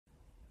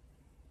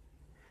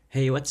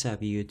Hey, what's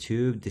up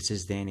YouTube? This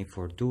is Danny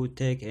for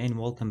DudetECH and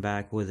welcome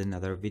back with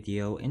another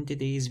video. In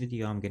today's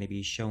video, I'm going to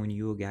be showing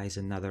you guys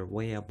another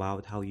way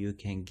about how you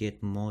can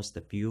get most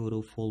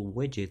beautiful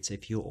widgets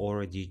if you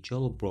already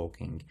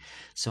jailbroken.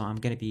 So I'm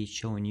going to be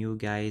showing you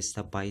guys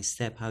step by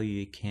step how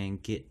you can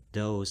get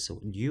those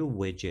new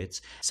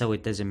widgets. So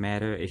it doesn't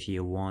matter if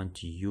you want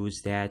to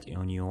use that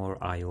on your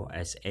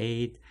iOS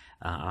 8,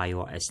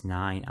 iOS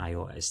 9,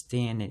 iOS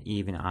 10, and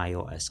even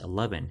iOS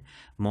 11.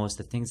 Most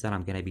of the things that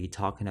I'm going to be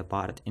talking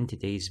about in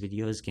today's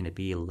video is going to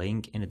be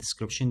linked in the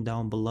description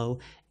down below.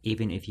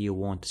 Even if you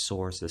want the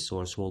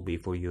source will be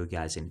for you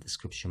guys in the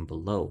description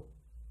below.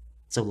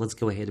 So let's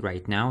go ahead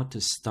right now to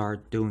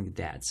start doing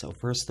that. So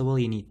first of all,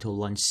 you need to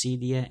launch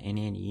Cydia, and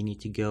then you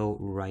need to go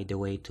right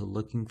away to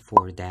looking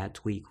for that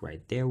tweak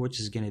right there, which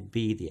is going to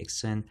be the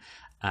Xen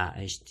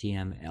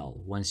HTML.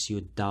 Once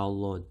you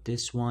download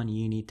this one,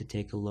 you need to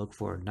take a look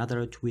for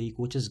another tweak,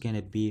 which is going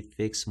to be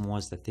fix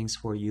most of the things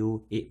for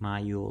you. It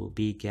might you'll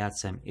be get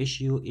some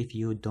issue if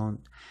you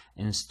don't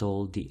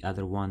install the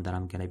other one that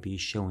I'm going to be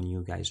showing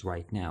you guys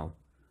right now.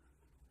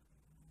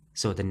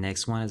 So the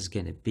next one is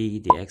going to be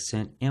the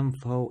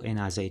Xeninfo, and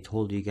as I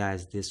told you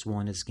guys, this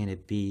one is going to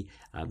be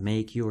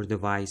make your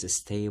device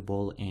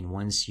stable. And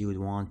once you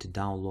want to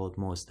download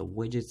most of the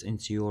widgets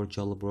into your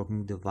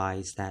jailbroken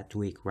device, that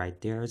tweak right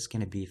there is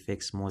going to be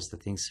fix most of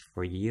the things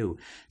for you.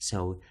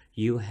 So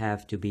you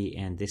have to be,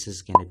 and this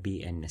is going to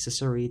be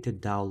necessary to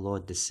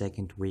download the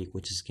second tweak,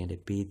 which is going to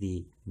be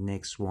the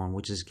next one,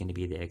 which is going to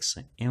be the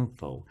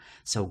Xeninfo.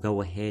 So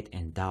go ahead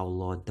and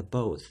download the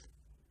both.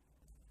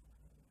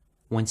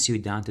 Once you're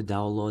done to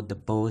download the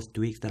both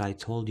tweaks that I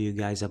told you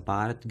guys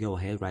about, go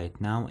ahead right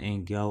now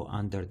and go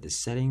under the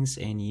settings,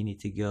 and you need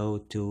to go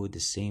to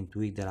the same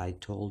tweak that I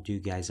told you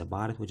guys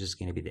about, which is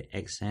going to be the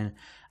Xen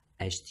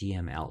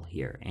HTML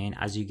here. And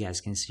as you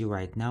guys can see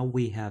right now,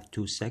 we have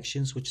two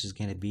sections, which is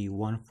going to be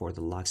one for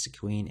the lock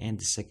screen and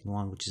the second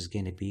one which is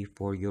going to be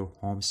for your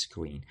home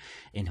screen.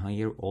 And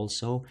here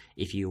also,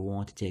 if you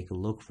want to take a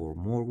look for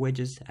more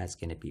widgets, that's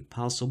going to be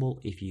possible.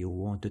 If you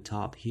want to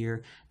top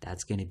here,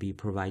 that's going to be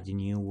providing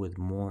you with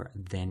more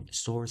than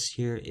source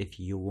here if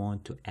you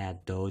want to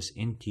add those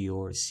into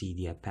your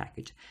Cydia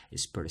package.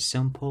 It's pretty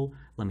simple.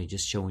 Let me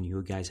just show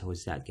you guys how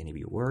is that going to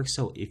be work.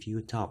 So if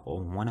you tap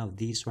on one of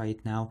these right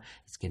now,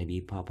 it's going to be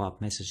pop-up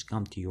message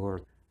come to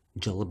your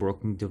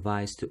jailbroken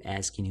device to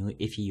asking you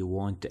if you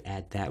want to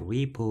add that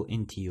repo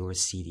into your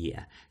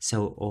Cydia.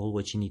 So all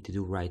what you need to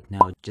do right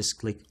now, just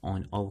click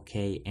on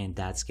OK, and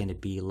that's going to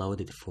be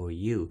loaded for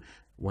you.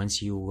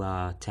 Once you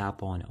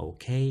tap on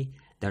OK,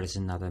 there's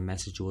another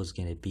message was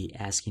going to be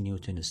asking you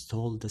to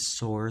install the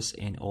source,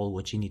 and all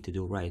what you need to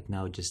do right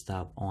now, just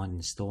tap on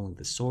installing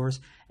the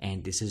source,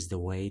 and this is the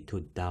way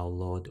to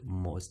download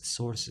most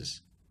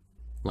sources.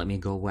 Let me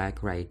go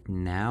back right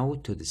now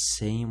to the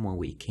same one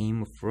we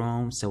came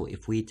from. So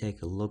if we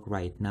take a look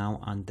right now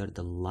under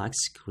the lock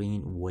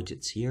screen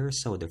widgets here,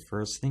 so the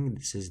first thing,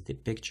 this is the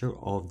picture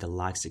of the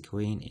lock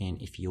screen, and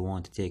if you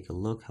want to take a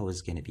look how it's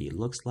going to be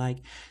looks like,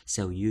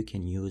 so you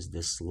can use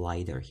the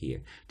slider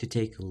here to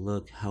take a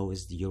look how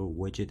is your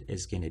widget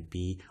is going to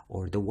be,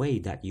 or the way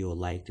that you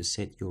like to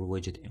set your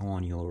widget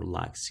on your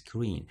lock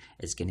screen.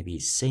 It's going to be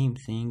same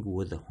thing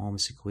with the home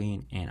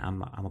screen, and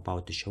I'm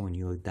about to show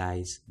you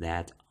guys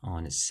that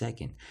on a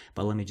second,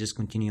 but let me just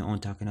continue on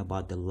talking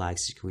about the lock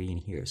screen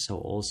here. So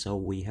also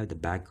we have the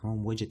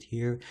background widget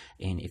here,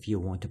 and if you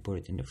want to put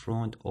it in the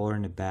front or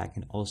in the back,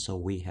 and also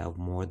we have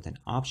more than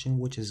option,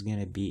 which is going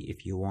to be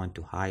if you want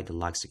to hide the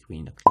lock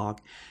screen the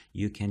clock,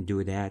 you can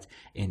do that,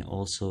 and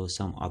also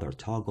some other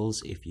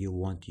toggles if you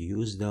want to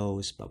use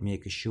those. But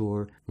make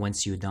sure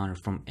once you're done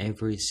from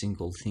every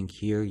single thing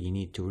here, you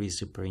need to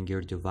respring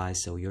your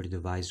device so your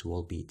device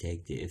will be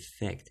take the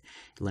effect.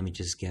 Let me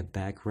just get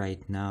back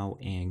right now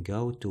and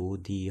go to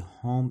the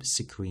home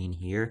screen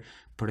here.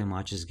 Pretty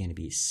much is going to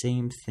be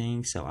same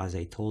thing. So as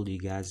I told you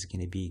guys, it's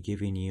going to be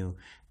giving you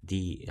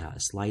the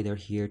slider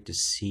here to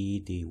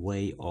see the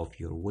way of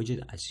your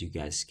widget. As you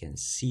guys can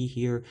see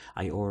here,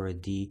 I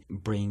already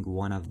bring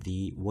one of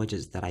the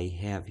widgets that I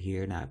have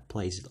here, and I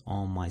place it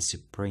on my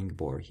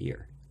springboard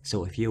here.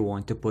 So if you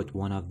want to put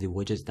one of the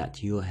widgets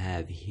that you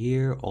have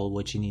here, all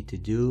what you need to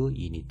do,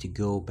 you need to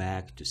go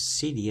back to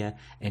Cydia,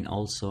 and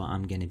also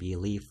I'm going to be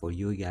leave for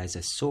you guys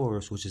a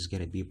source which is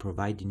going to be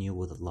providing you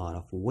with a lot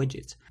of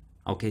widgets.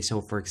 Okay, so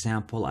for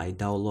example, I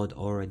download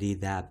already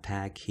that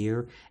pack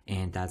here,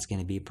 and that's going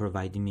to be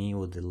providing me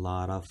with a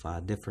lot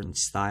of different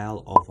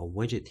style of a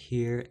widget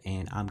here.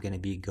 And I'm going to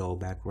be go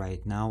back right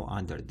now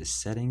under the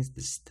settings,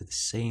 this to the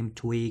same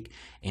tweak,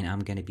 and I'm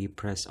going to be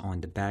press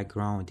on the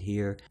background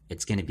here.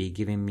 It's going to be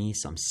giving me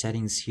some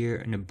settings here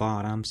in the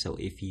bottom. So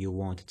if you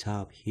want to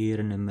tap here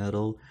in the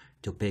middle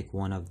to pick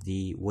one of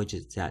the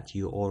widgets that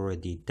you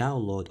already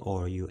download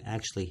or you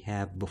actually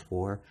have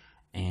before,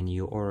 and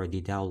you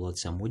already download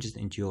some widgets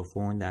into your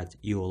phone, that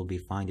you will be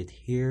find it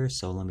here.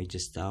 So let me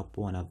just tap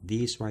one of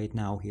these right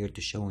now here to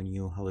showing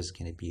you how it's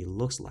going to be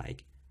looks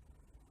like.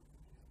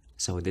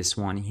 So this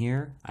one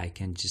here, I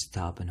can just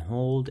tap and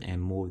hold and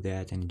move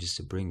that and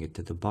just bring it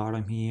to the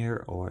bottom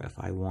here, or if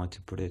I want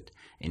to put it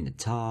in the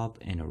top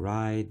and the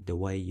right, the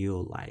way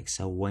you like.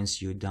 So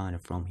once you're done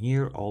from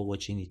here, all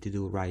what you need to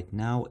do right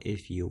now,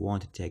 if you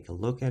want to take a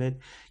look at it,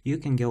 you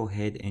can go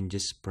ahead and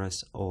just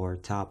press or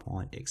tap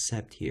on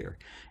accept here.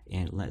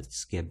 And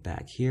let's get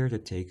back here to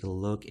take a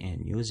look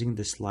and using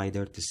the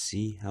slider to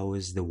see how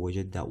is the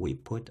widget that we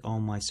put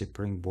on my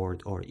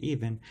springboard, or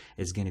even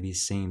it's going to be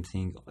same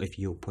thing if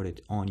you put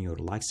it on your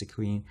lock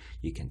screen.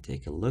 You can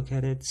take a look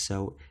at it.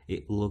 So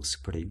it looks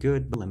pretty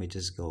good. But let me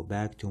just go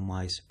back to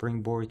my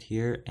springboard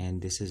here,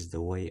 and this is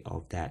the way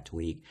of that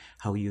tweak,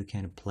 how you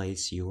can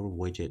place your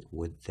widget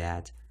with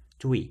that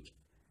tweak.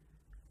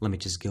 Let me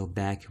just go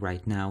back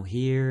right now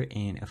here,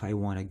 and if I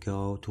want to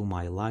go to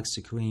my lock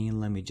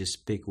screen, let me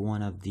just pick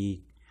one of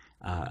the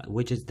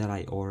widgets that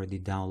I already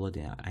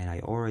downloaded, and I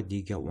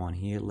already got one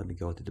here. Let me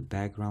go to the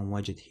background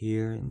widget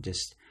here and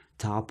just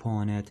tap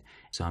on it.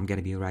 So I'm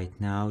gonna be right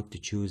now to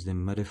choose the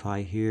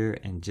modify here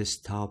and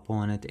just tap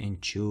on it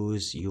and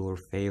choose your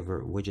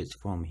favorite widgets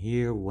from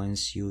here.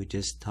 Once you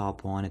just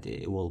tap on it,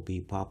 it will be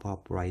pop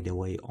up right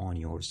away on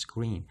your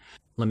screen.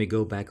 Let me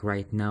go back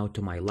right now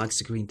to my lock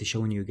screen to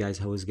showing you guys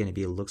how it's gonna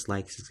be. It looks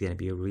like it's gonna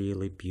be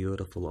really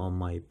beautiful on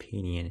my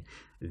opinion.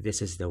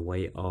 This is the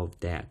way of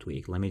that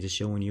tweak. Let me just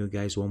showing you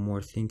guys one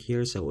more thing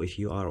here. So if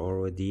you are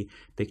already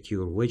picked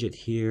your widget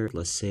here,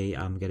 let's say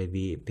I'm gonna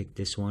be pick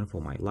this one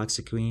for my lock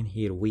screen.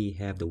 Here we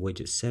have the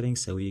widget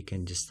settings, so you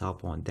can just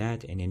tap on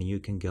that and then you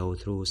can go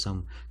through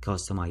some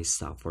customized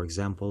stuff. For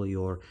example,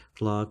 your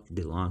clock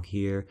belong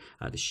here,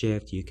 the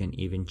shift, you can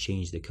even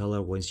change the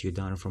color. Once you're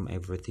done from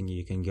everything,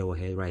 you can go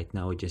ahead right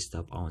now, just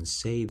tap on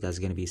save. That's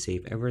gonna be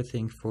save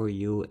everything for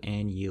you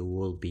and you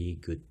will be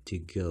good to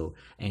go.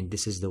 And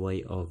this is the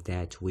way of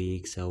that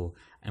tweak. So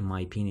in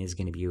my opinion, it's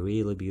going to be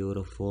really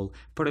beautiful,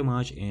 pretty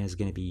much, and it's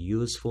going to be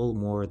useful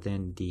more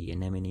than the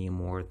anemone,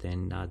 more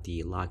than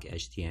the lock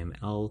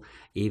HTML,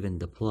 even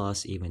the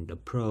plus, even the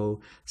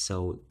pro.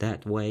 So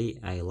that way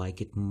I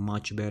like it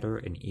much better,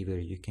 and either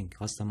you can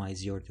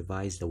customize your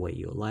device the way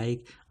you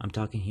like. I'm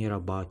talking here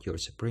about your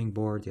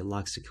springboard, the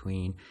lock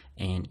screen,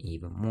 and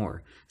even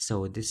more.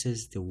 So this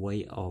is the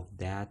way of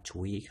that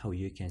tweak, how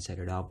you can set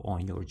it up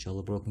on your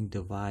jailbroken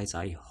device.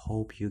 I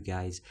hope you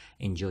guys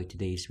enjoyed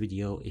today's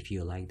video. If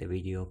you like the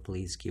video,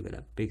 please give it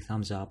a big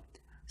thumbs up,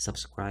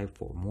 subscribe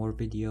for more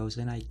videos,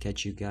 and I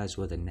catch you guys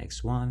with the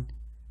next one.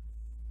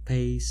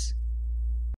 Peace.